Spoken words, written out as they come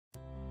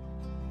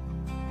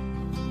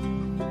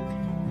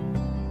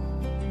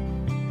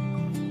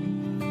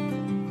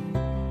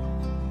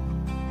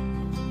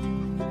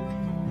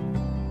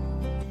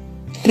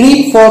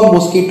Treat for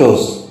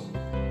mosquitoes.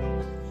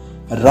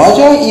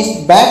 Raja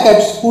is back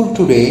at school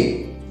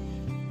today.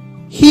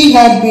 He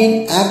had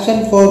been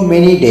absent for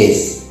many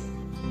days.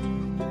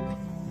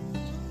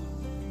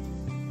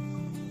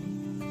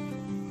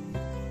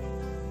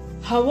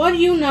 How are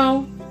you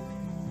now?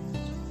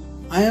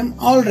 I am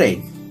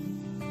alright.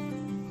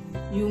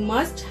 You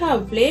must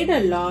have played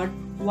a lot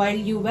while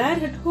you were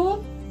at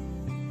home.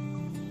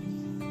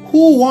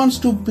 Who wants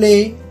to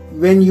play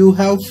when you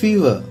have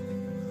fever?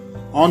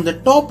 On the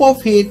top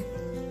of it,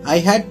 I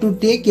had to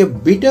take a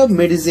bitter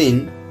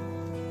medicine.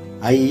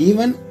 I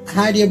even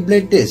had a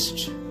blood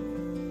test.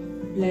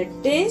 Blood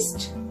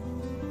test?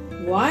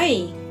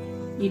 Why?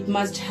 It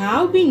must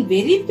have been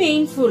very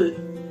painful.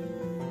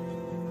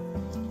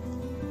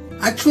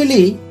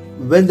 Actually,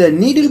 when the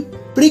needle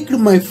pricked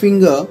my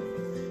finger,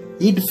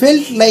 it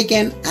felt like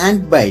an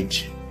ant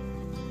bite.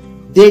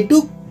 They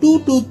took 2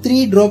 to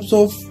 3 drops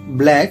of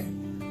blood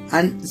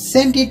and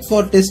sent it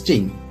for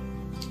testing.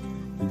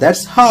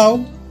 That's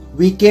how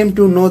we came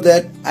to know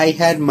that I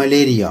had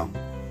malaria.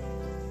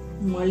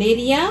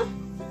 Malaria?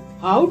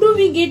 How do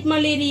we get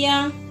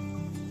malaria?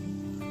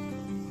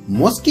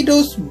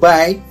 Mosquitoes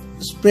bite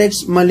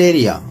spreads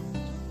malaria.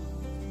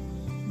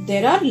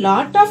 There are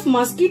lot of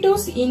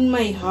mosquitoes in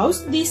my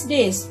house these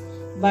days,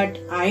 but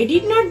I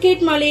did not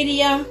get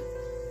malaria.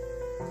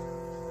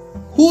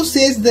 Who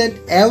says that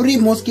every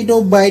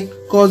mosquito bite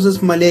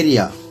causes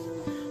malaria?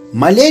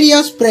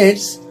 Malaria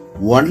spreads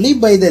only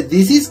by the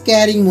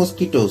disease-carrying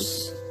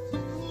mosquitoes.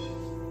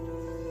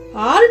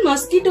 All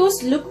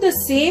mosquitoes look the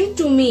same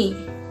to me.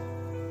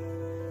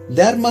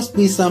 There must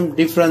be some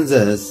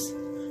differences,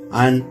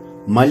 and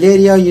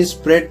malaria is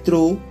spread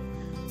through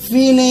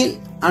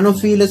female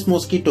Anopheles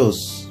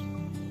mosquitoes.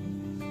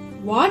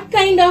 What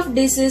kind of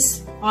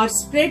disease are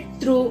spread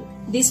through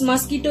these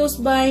mosquitoes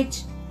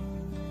bite?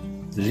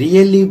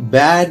 Really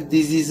bad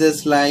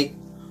diseases like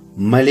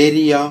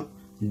malaria,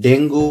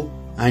 dengue,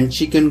 and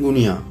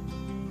chikungunya.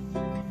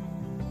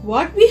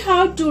 What we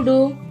have to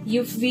do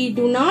if we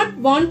do not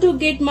want to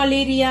get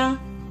malaria?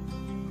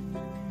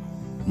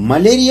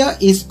 Malaria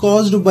is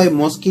caused by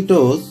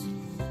mosquitoes,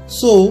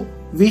 so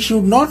we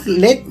should not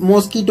let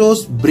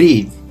mosquitoes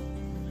breed.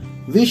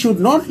 We should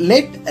not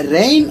let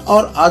rain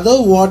or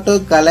other water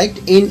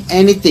collect in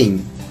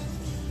anything.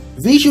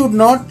 We should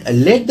not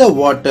let the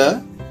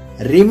water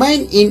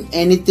remain in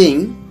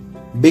anything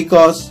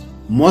because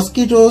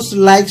mosquitoes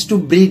likes to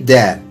breed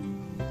there.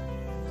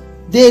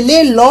 They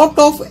lay lot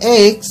of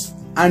eggs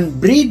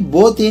and breed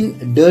both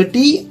in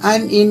dirty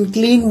and in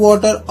clean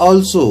water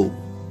also.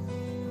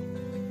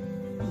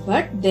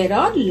 But there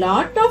are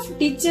lot of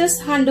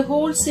ditches and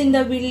holes in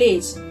the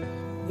village.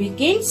 We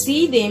can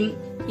see them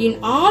in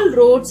all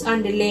roads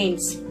and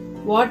lanes.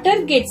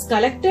 Water gets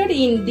collected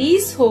in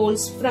these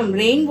holes from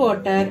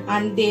rainwater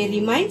and they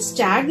remain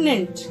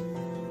stagnant.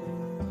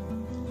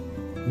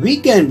 We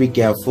can be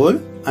careful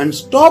and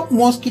stop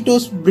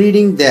mosquitoes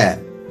breeding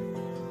there.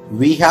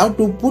 We have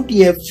to put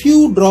a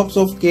few drops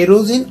of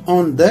kerosene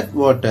on that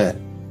water.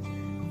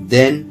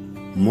 Then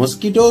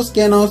mosquitoes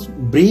cannot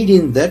breed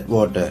in that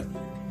water.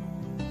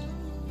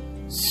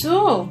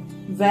 So,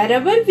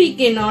 wherever we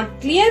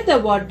cannot clear the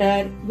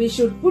water, we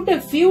should put a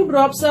few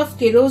drops of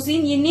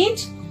kerosene in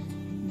it.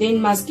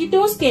 Then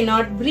mosquitoes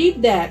cannot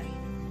breed there.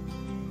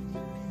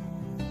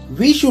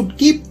 We should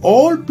keep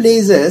all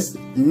places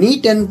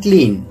neat and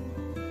clean.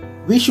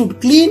 We should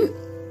clean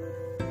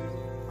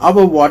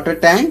our water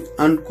tank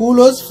and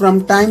coolers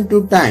from time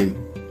to time.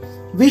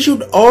 We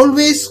should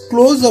always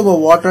close our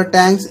water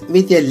tanks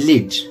with a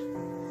lid.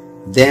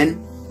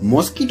 Then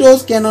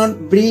mosquitoes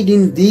cannot breed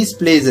in these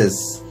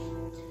places.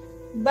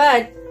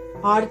 But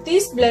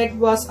Aarti's blood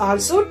was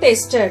also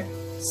tested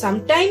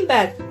some time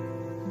back.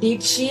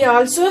 Did she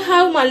also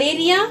have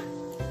malaria?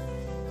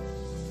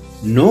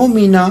 No,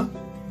 Meena,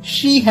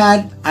 she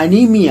had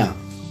anemia.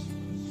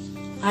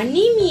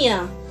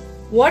 Anemia?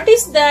 What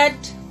is that?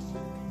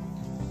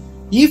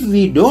 If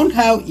we don't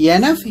have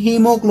enough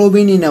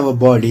hemoglobin in our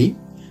body,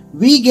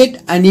 we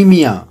get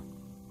anemia.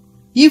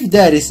 If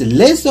there is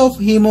less of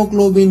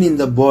hemoglobin in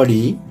the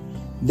body,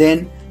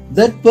 then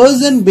that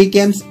person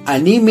becomes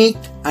anemic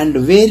and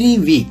very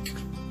weak.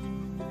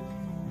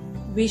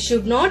 We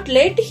should not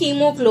let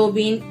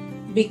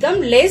hemoglobin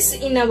become less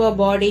in our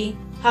body.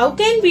 How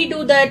can we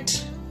do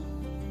that?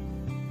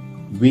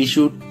 We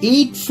should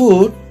eat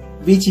food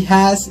which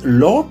has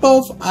lot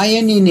of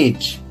iron in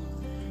it.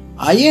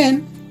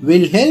 Iron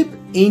will help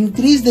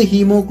increase the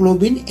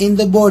hemoglobin in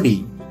the body.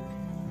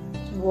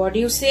 What do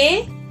you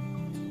say?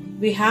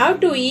 We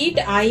have to eat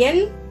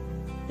iron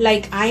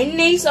like iron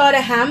nails or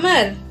a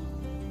hammer.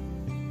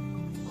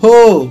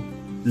 Oh,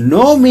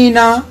 no,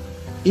 Meena.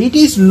 It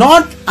is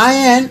not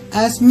iron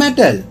as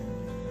metal.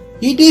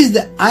 It is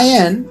the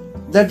iron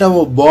that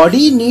our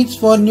body needs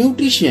for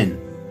nutrition.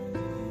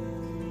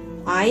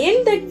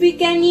 Iron that we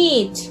can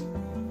eat.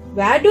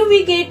 Where do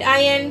we get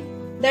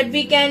iron that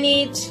we can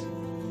eat?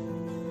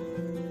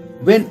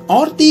 When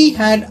Aarti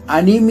had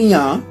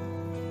anemia,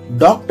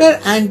 Dr.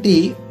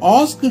 Auntie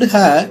asked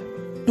her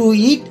to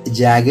eat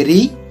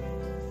jaggery,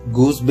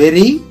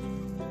 gooseberry,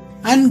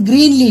 and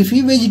green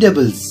leafy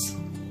vegetables.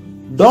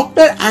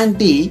 Dr.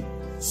 Auntie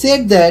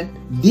said that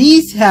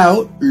these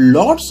have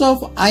lots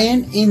of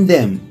iron in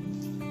them.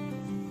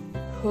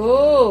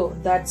 Oh,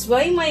 that's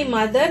why my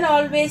mother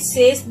always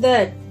says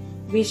that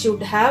we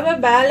should have a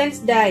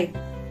balanced diet.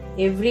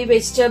 Every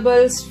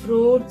vegetables,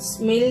 fruits,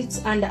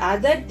 milks and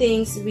other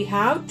things we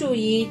have to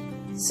eat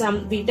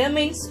some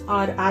vitamins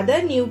or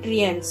other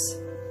nutrients.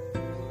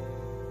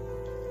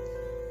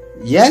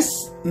 Yes,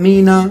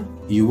 Meena,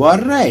 you are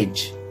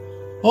right.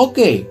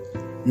 Okay,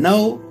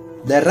 now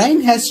the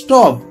rain has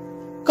stopped.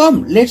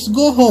 Come, let's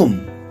go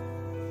home.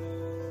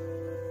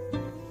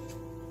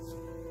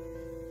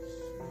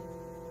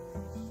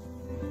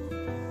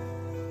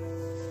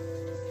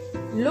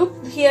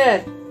 Look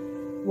here.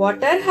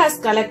 Water has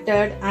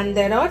collected and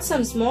there are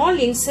some small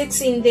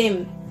insects in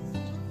them.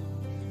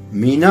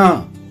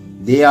 Meena,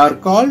 they are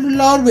called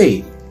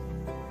larvae.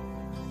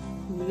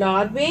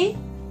 Larvae?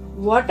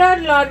 What are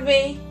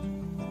larvae?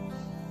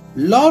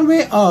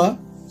 Larvae are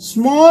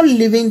small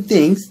living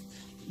things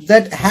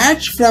that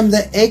hatch from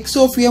the eggs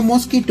of a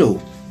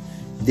mosquito.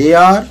 They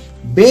are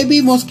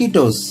baby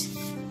mosquitoes.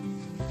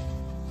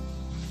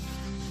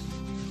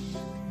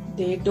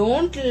 They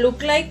don't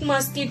look like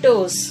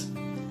mosquitoes.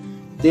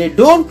 They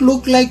don't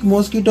look like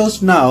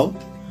mosquitoes now,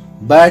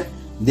 but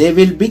they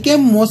will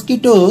become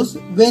mosquitoes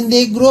when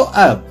they grow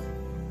up.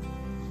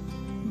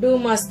 Do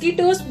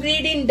mosquitoes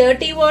breed in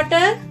dirty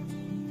water?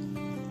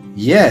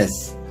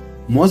 Yes,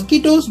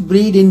 mosquitoes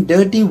breed in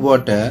dirty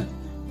water,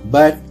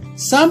 but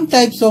some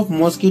types of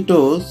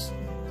mosquitoes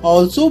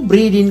also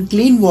breed in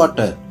clean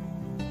water.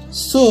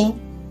 So,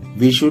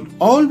 we should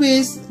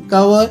always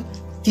cover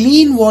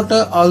clean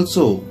water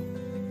also.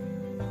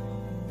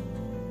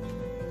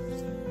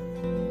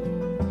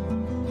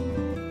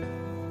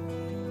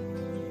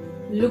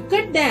 Look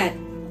at that.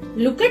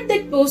 Look at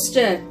that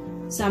poster.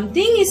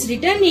 Something is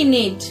written in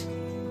it.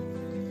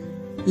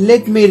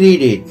 Let me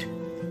read it.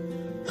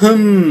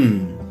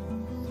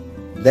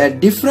 The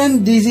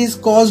different diseases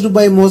caused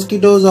by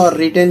mosquitoes are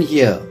written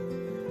here.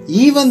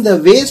 Even the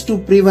ways to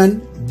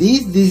prevent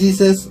these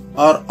diseases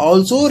are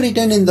also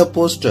written in the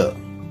poster.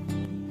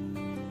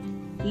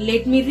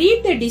 Let me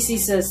read the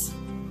diseases.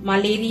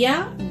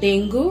 Malaria,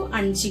 dengue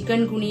and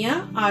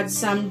chikungunya are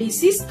some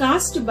diseases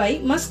caused by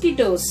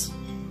mosquitoes.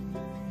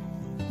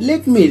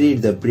 Let me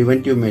read the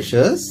preventive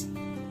measures.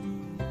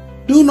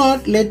 Do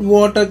not let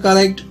water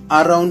collect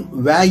around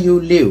where you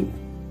live.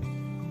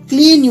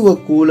 Clean your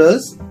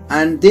coolers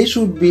and they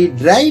should be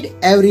dried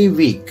every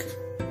week.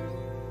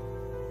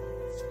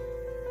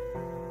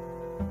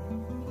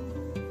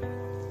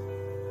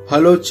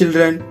 Hello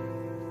children,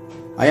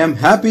 I am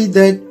happy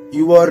that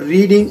you are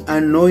reading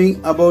and knowing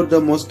about the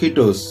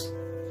mosquitoes.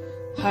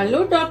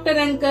 Hello Dr.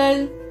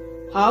 Uncle,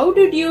 how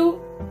did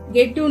you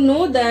get to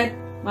know that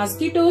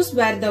mosquitoes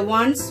were the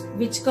ones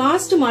which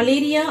caused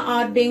malaria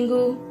or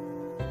dengue?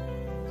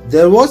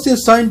 There was a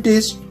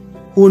scientist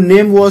whose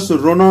name was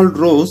Ronald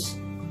Rose.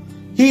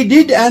 He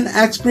did an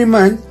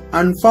experiment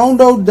and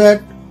found out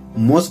that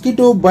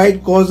mosquito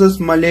bite causes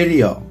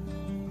malaria.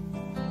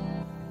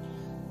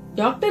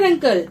 Dr.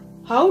 Uncle,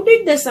 how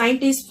did the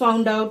scientists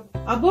found out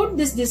about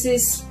this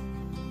disease?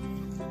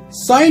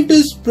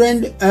 Scientists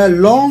spent a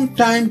long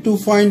time to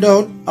find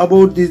out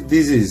about this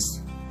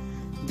disease.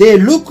 They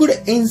looked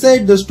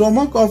inside the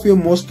stomach of a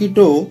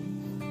mosquito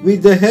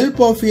with the help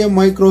of a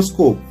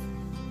microscope.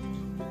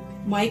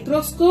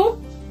 Microscope?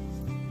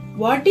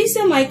 What is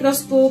a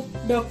microscope,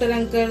 Dr.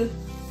 Uncle?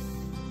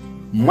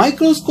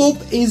 Microscope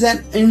is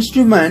an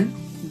instrument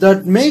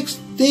that makes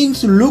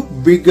things look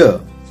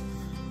bigger.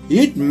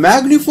 It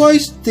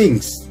magnifies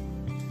things.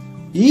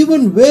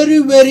 Even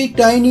very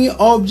tiny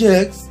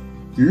objects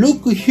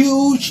look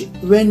huge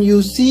when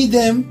you see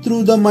them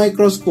through the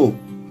microscope.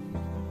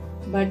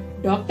 But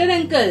Dr.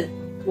 Uncle,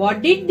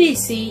 what did they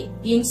see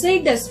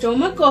inside the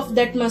stomach of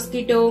that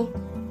mosquito?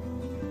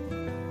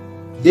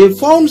 They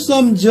found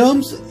some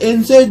germs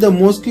inside the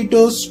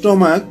mosquito's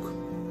stomach.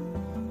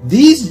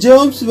 These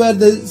germs were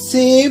the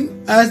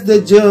same as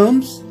the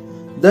germs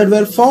that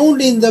were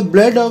found in the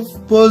blood of a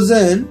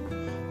person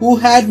who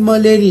had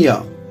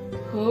malaria.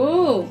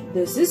 Oh,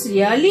 this is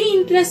really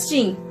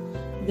interesting.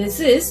 This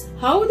is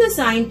how the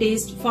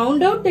scientists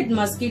found out that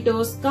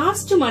mosquitoes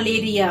caused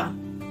malaria.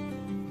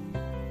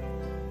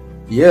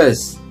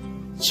 Yes,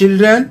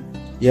 children,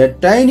 a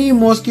tiny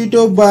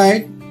mosquito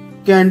bite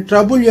can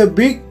trouble a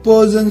big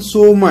person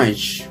so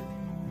much.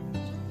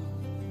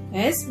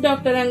 Yes,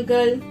 Dr.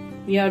 Uncle,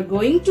 we are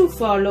going to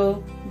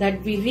follow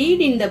that we read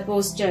in the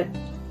poster.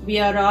 We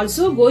are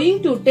also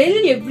going to tell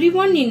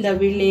everyone in the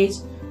village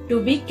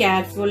to be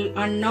careful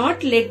and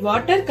not let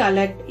water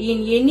collect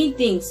in any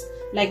things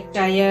like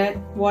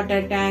tire,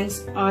 water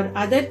tanks or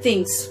other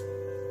things.